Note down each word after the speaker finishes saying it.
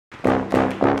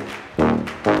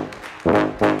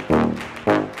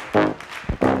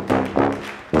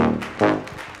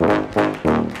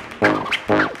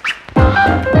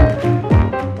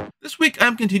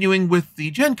continuing with the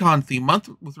Gen Con theme month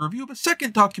with a review of a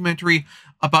second documentary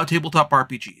about tabletop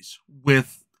RPGs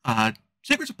with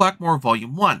Secrets of Blackmoor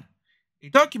Volume 1, a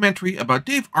documentary about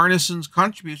Dave Arneson's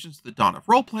contributions to the dawn of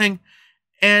role-playing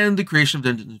and the creation of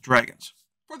Dungeons & Dragons.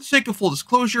 For the sake of full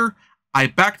disclosure, I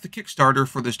backed the Kickstarter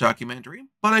for this documentary,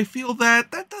 but I feel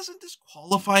that doesn't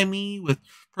disqualify me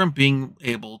from being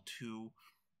able to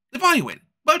evaluate it.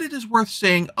 But it is worth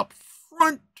saying up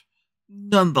front,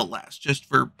 nonetheless, just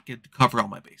to cover all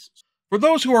my bases. For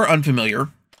those who are unfamiliar,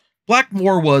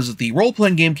 Blackmoor was the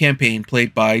role-playing game campaign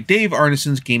played by Dave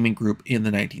Arneson's gaming group in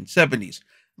the 1970s,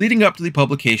 leading up to the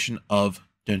publication of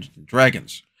Dungeons &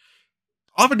 Dragons.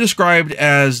 Often described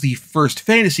as the first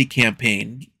fantasy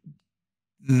campaign,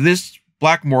 this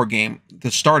Blackmoor game, the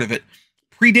start of it,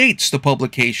 predates the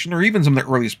publication, or even some of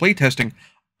the earliest playtesting,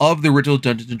 of the original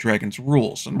Dungeons & Dragons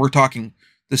rules. And we're talking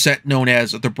the set known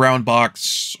as the Brown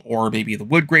Box, or maybe the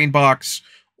Wood Grain Box,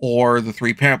 or the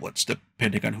 3 pamphlets,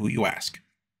 depending on who you ask.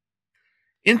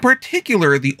 In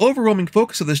particular, the overwhelming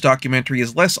focus of this documentary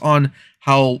is less on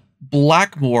how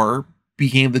Blackmoor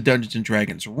became the Dungeons &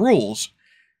 Dragons rules,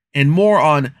 and more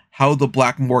on how the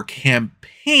Blackmoor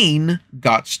campaign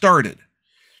got started,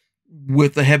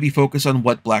 with a heavy focus on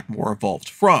what Blackmoor evolved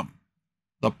from,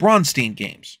 the Braunstein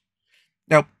games.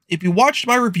 Now, if you watched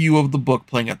my review of the book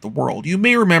Playing at the World, you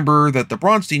may remember that the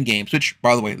Braunstein games, which,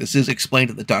 by the way, this is explained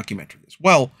in the documentary as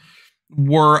well,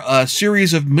 were a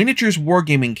series of miniatures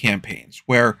wargaming campaigns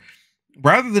where,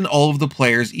 rather than all of the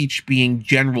players each being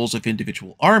generals of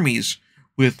individual armies,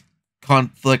 with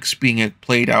conflicts being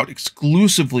played out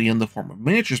exclusively in the form of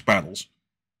miniatures battles,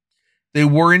 they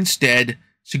were instead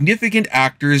significant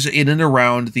actors in and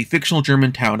around the fictional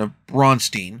German town of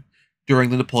Braunstein during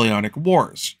the Napoleonic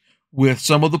Wars, with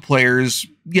some of the players,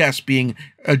 yes, being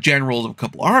generals of a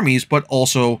couple armies, but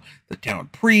also the town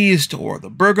priest, or the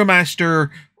burgomaster,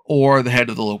 or the head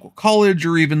of the local college,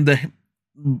 or even the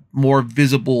more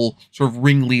visible sort of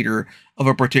ringleader of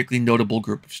a particularly notable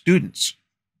group of students.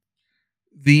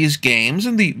 These games,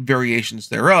 and the variations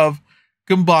thereof,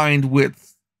 combined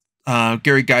with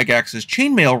Gary Gygax's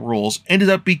chainmail rules, ended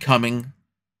up becoming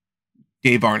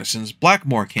Dave Arneson's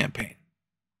Blackmoor campaign.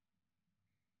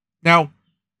 Now,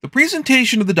 the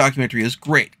presentation of the documentary is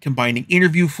great, combining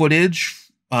interview footage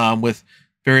with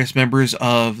various members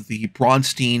of the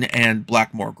Braunstein and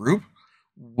Blackmoor group,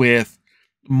 with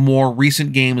more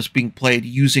recent games being played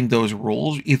using those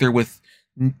rules, either with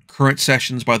current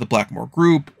sessions by the Blackmoor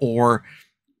group, or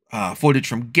footage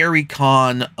from Gary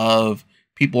Con of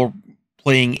people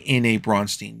playing in a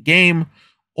Braunstein game,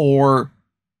 or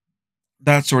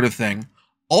that sort of thing.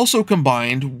 Also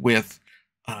combined with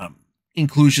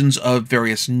inclusions of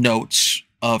various notes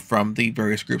from the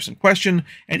various groups in question,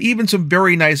 and even some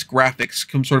very nice graphics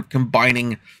sort of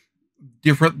combining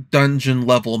different dungeon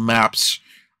level maps,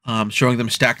 showing them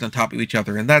stacked on top of each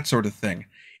other and that sort of thing.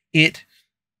 It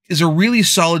is a really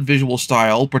solid visual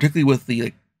style, particularly with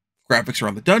the graphics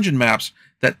around the dungeon maps,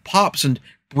 that pops and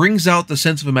brings out the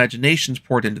sense of imaginations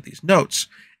poured into these notes.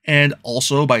 And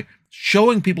also, by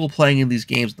showing people playing in these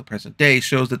games in the present day,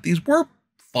 shows that these were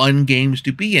fun games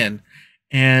to be in,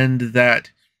 and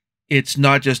that it's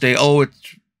not just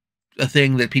it's a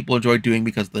thing that people enjoy doing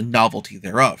because of the novelty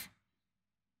thereof.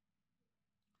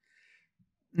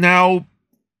 Now,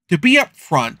 to be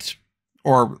upfront,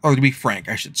 or to be frank,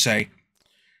 I should say,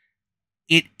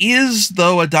 it is,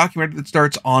 though, a documentary that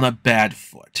starts on a bad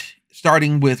foot,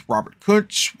 starting with Robert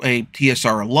Kuntz, a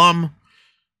TSR alum,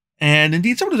 and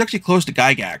indeed someone who's actually close to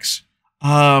Gygax,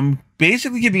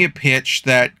 basically giving a pitch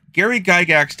that Gary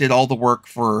Gygax did all the work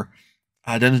for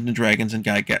Dungeons & Dragons, and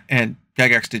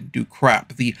Gygax didn't do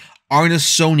crap. The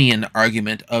Arnesonian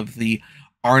argument of the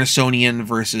Arnesonian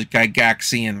versus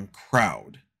Gygaxian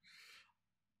crowd.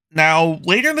 Now,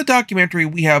 later in the documentary,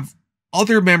 we have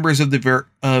other members of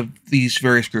these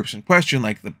various groups in question,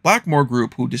 like the Blackmoor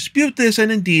group, who dispute this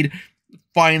and indeed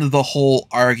find the whole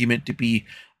argument to be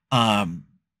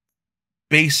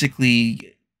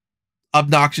basically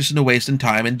obnoxious and a waste of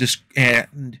time,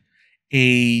 and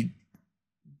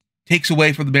takes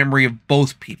away from the memory of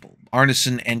both people,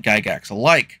 Arneson and Gygax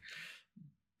alike.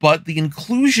 But the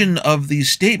inclusion of these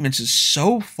statements is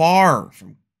so far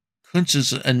from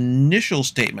Kuntz's initial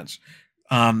statements,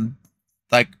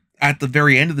 like at the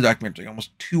very end of the documentary,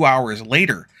 almost 2 hours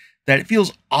later, that it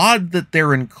feels odd that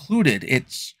they're included.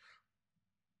 It's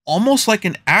almost like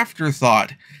an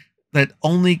afterthought that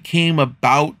only came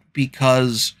about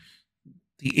because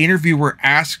the interviewer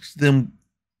asked them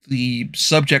the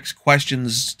subject's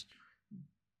questions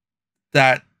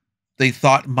that they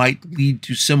thought might lead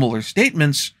to similar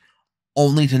statements,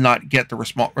 only to not get the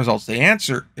results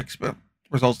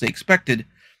they expected,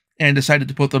 and decided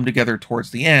to put them together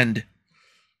towards the end,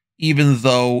 even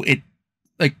though it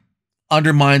like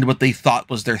undermined what they thought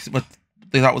was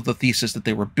the thesis that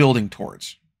they were building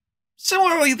towards.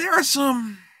 Similarly, there are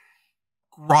some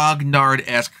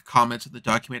grognard-esque comments in the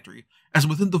documentary, as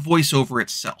within the voiceover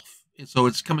itself. And so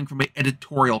it's coming from an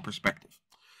editorial perspective.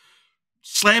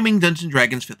 Slamming Dungeons &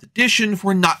 Dragons 5th edition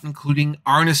for not including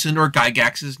Arneson or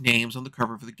Gygax's names on the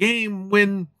cover of the game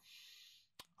when,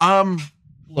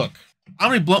 look, I'm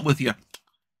going to be blunt with you.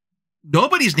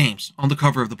 Nobody's names on the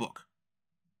cover of the book.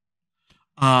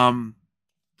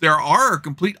 There are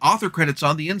complete author credits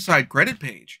on the inside credit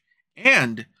page,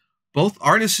 and both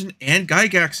Arneson and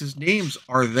Gygax's names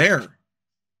are there.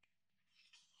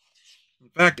 In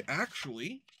fact,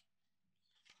 actually,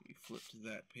 let me flip to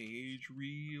that page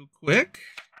real quick.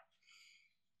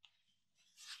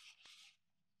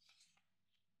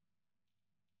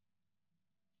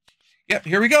 Yep,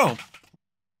 here we go.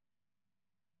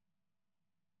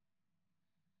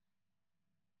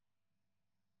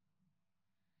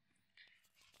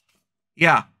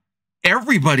 Yeah,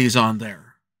 everybody's on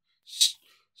there.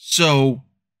 So,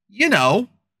 you know,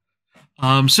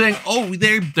 saying, oh,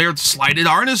 they're slighted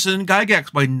Arneson and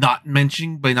Gygax by not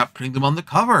putting them on the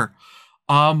cover.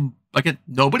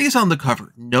 Nobody's on the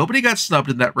cover. Nobody got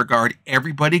snubbed in that regard.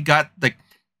 Everybody got, like,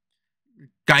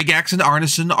 Gygax and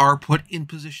Arneson are put in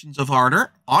positions of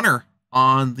honor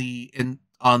on the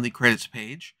credits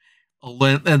page.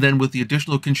 And then with the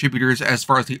additional contributors, as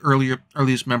far as the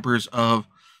earliest members of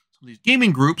some of these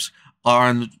gaming groups,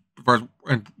 and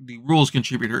the rules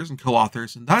contributors and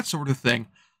co-authors and that sort of thing,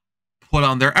 put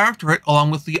on there after it,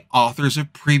 along with the authors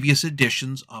of previous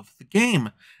editions of the game,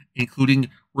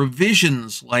 including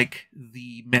revisions like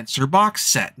the Menser box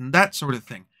set and that sort of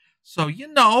thing. So, you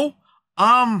know,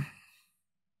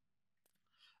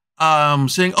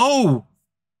 saying, oh,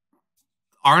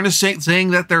 Arneson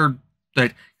saying that they're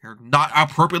not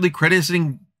appropriately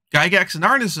crediting Gygax and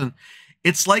Arneson.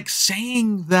 It's like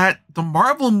saying that the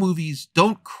Marvel movies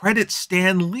don't credit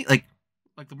Stan Lee, like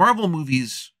the Marvel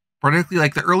movies, particularly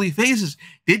like the early phases,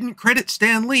 didn't credit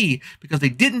Stan Lee because they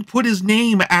didn't put his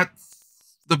name at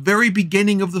the very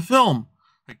beginning of the film.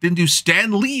 Like, didn't do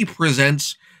Stan Lee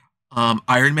presents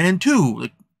Iron Man 2.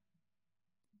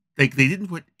 Like they didn't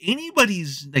put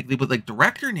anybody's, like they put like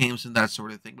director names and that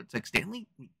sort of thing. But it's like Stan Lee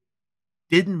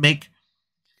didn't make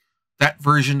that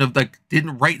version of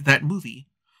didn't write that movie.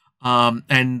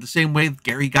 And the same way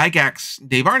Gary Gygax,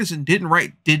 Dave Arneson didn't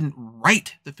write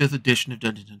the 5th edition of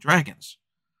Dungeons & Dragons.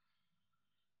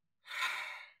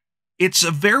 It's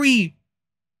a very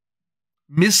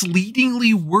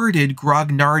misleadingly worded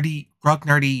grognardy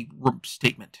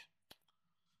statement.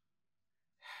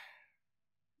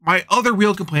 My other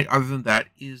real complaint other than that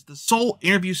is the sole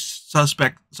interview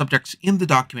subjects in the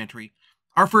documentary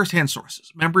are first-hand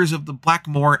sources, members of the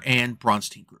Blackmoor and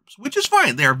Bronstein groups, which is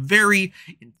fine. They are very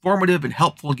informative and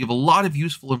helpful, give a lot of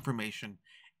useful information,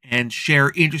 and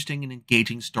share interesting and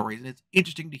engaging stories. And it's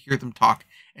interesting to hear them talk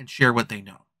and share what they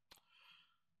know.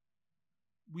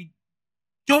 We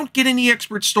don't get any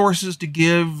expert sources to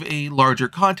give a larger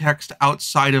context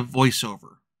outside of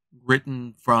voiceover,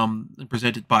 written from and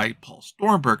presented by Paul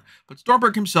Stormberg, but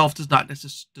Stormberg himself does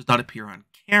not appear on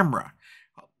camera.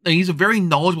 He's a very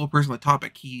knowledgeable person on the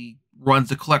topic. He runs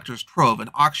the Collector's Trove, an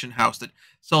auction house that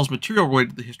sells material related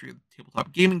to the history of the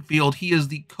tabletop gaming field. He is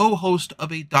the co-host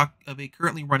of a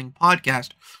currently running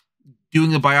podcast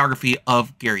doing a biography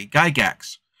of Gary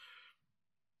Gygax.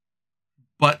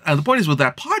 But the point is, with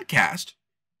that podcast,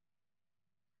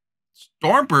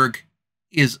 Stormberg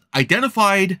is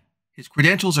identified, his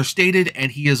credentials are stated,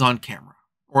 and he is on camera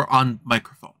or on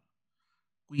microphone.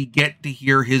 We get to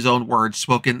hear his own words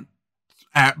spoken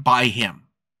by him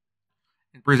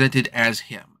and presented as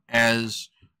him, as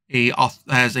a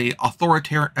authoritative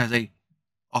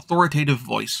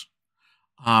voice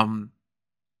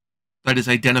that is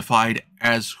identified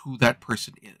as who that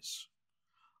person is.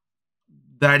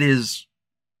 That is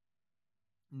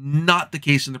not the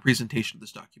case in the presentation of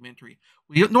this documentary.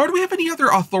 Nor do we have any other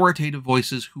authoritative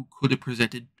voices who could have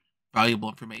presented valuable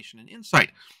information and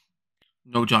insight.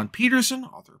 No John Peterson,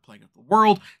 author of Plague of the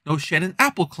World. No Shannon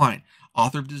Appelkline,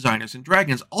 author of Designers and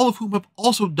Dragons, all of whom have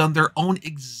also done their own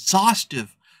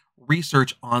exhaustive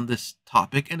research on this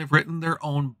topic and have written their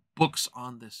own books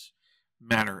on this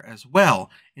matter as well.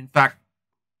 In fact,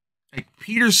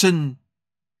 Peterson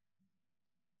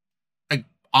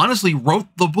honestly wrote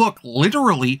the book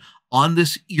literally on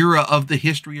this era of the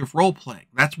history of role-playing.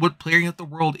 That's what Playing at the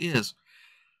World is.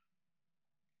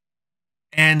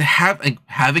 And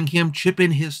having him chip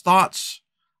in his thoughts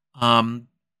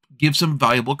gives some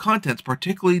valuable contents,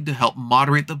 particularly to help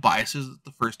moderate the biases of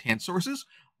the first-hand sources,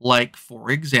 like,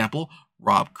 for example,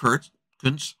 Rob Kurtz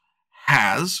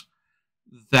has,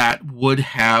 that would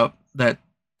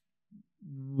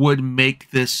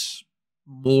make this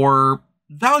more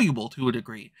valuable to a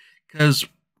degree. Because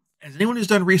as anyone who's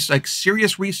done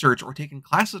serious research or taken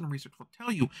classes in research will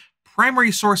tell you,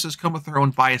 primary sources come with their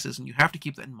own biases, and you have to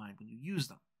keep that in mind when you use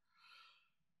them.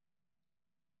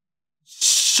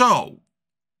 So,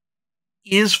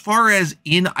 as far as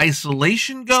in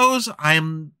isolation goes,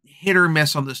 I'm hit or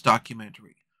miss on this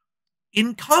documentary.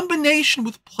 In combination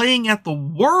with playing at the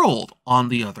world, on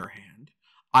the other hand,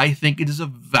 I think it is a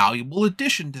valuable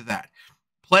addition to that.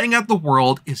 Playing at the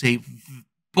world is a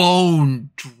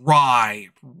bone-dry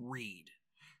read.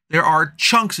 There are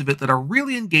chunks of it that are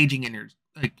really engaging and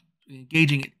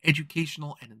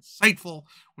educational and insightful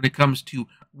when it comes to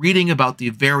reading about the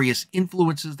various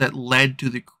influences that led to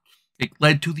the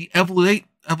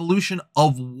evolution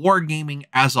of wargaming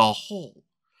as a whole.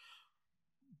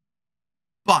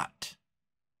 But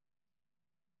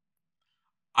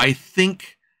I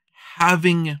think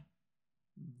having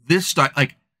this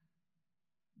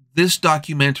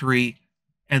documentary,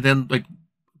 and then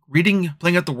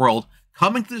playing at the world,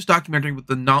 coming to this documentary with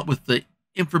the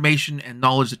information and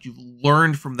knowledge that you've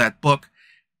learned from that book,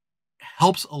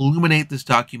 helps illuminate this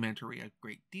documentary a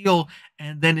great deal,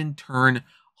 and then in turn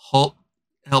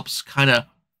helps kind of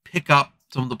pick up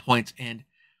some of the points and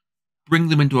bring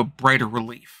them into a brighter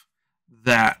relief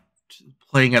that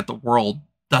playing at the world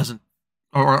doesn't,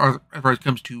 or as far as it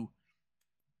comes to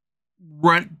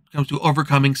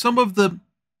overcoming some of the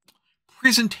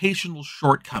presentational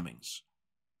shortcomings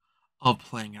of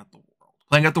playing at the world.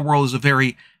 Playing at the world is a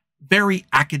very, very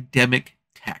academic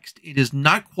text. It is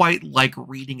not quite like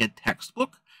reading a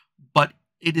textbook, but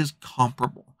it is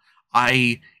comparable.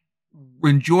 I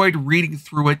enjoyed reading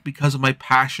through it because of my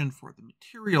passion for the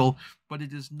material, but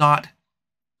it is not,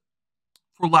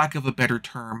 for lack of a better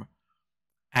term,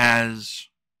 as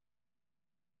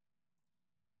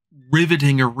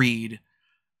riveting a read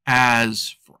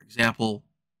as, for example,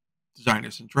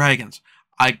 Designers and Dragons.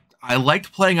 I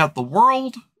liked playing out the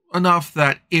world enough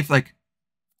that if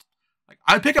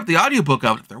I'd pick up the audiobook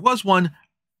of it if there was one,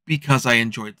 because I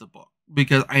enjoyed the book,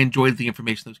 because I enjoyed the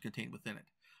information that was contained within it.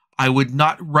 I would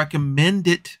not recommend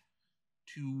it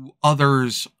to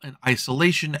others in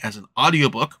isolation as an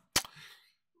audiobook,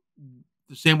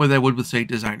 the same way that I would with, say,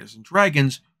 Designers and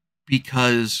Dragons,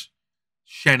 because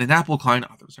Shannon Appelkline,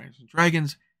 author of Designers and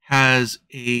Dragons, has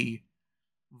a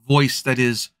voice that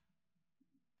is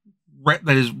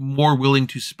more willing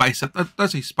to spice up, not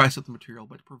say spice up the material,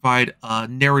 but provide a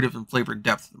narrative and flavor and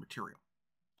depth to the material.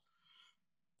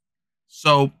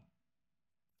 So,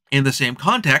 in the same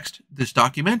context, this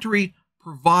documentary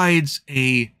provides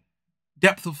a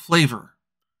depth of flavor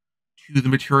to the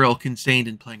material contained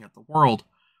in Playing at the World.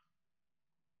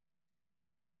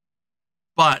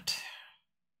 But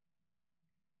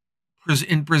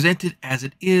presented as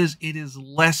it is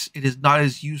not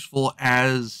as useful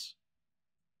as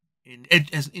an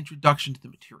introduction to the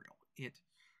material. It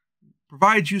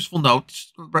provides useful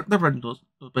notes, but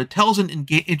it tells an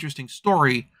interesting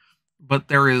story, but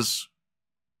there is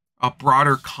a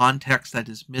broader context that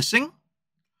is missing,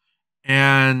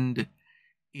 and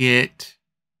it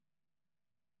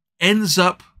ends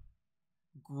up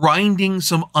grinding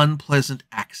some unpleasant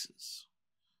axes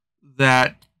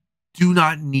that do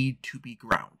not need to be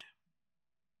ground.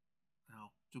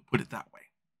 Now, to put it that way.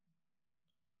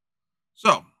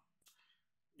 So,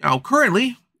 now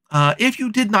currently, if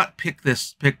you did not pick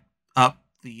up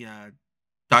the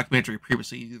documentary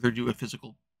previously, either do a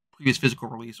previous physical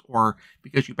release or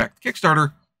because you backed the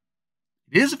Kickstarter,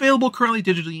 it is available currently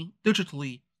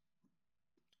digitally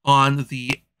on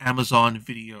the Amazon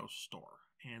Video Store.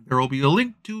 And there will be a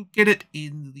link to get it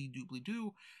in the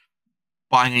doobly-doo.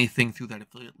 Buying anything through that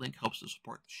affiliate link helps to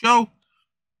support the show.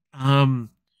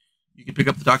 You can pick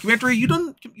up the documentary. You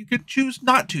can choose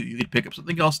not to. You can pick up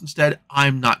something else instead.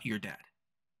 I'm Not Your Dad.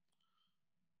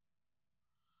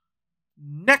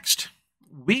 Next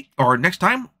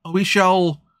time, we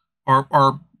shall,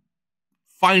 our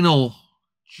final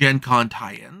Gen Con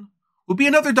tie-in will be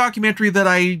another documentary that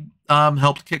I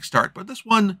helped kickstart, but this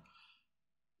one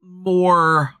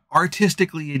more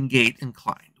artistically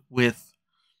inclined, with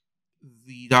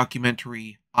the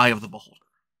documentary Eye of the Beholder,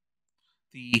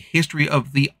 the history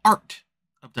of the art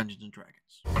of Dungeons and Dragons.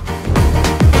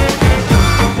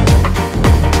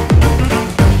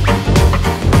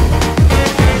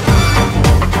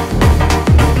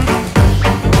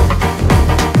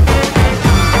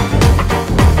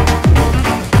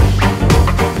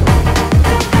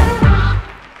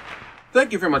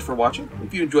 Thank you very much for watching.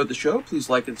 If you enjoyed the show, please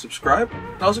like and subscribe,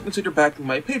 and also consider backing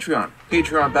my Patreon.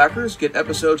 Patreon backers get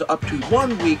episodes up to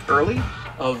 1 week early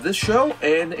of this show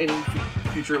and any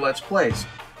future Let's Plays.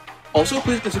 Also,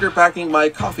 please consider backing my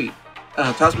Ko-fi.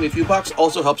 Toss me a few bucks,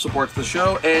 also helps support the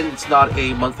show, and it's not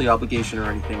a monthly obligation or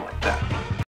anything like that.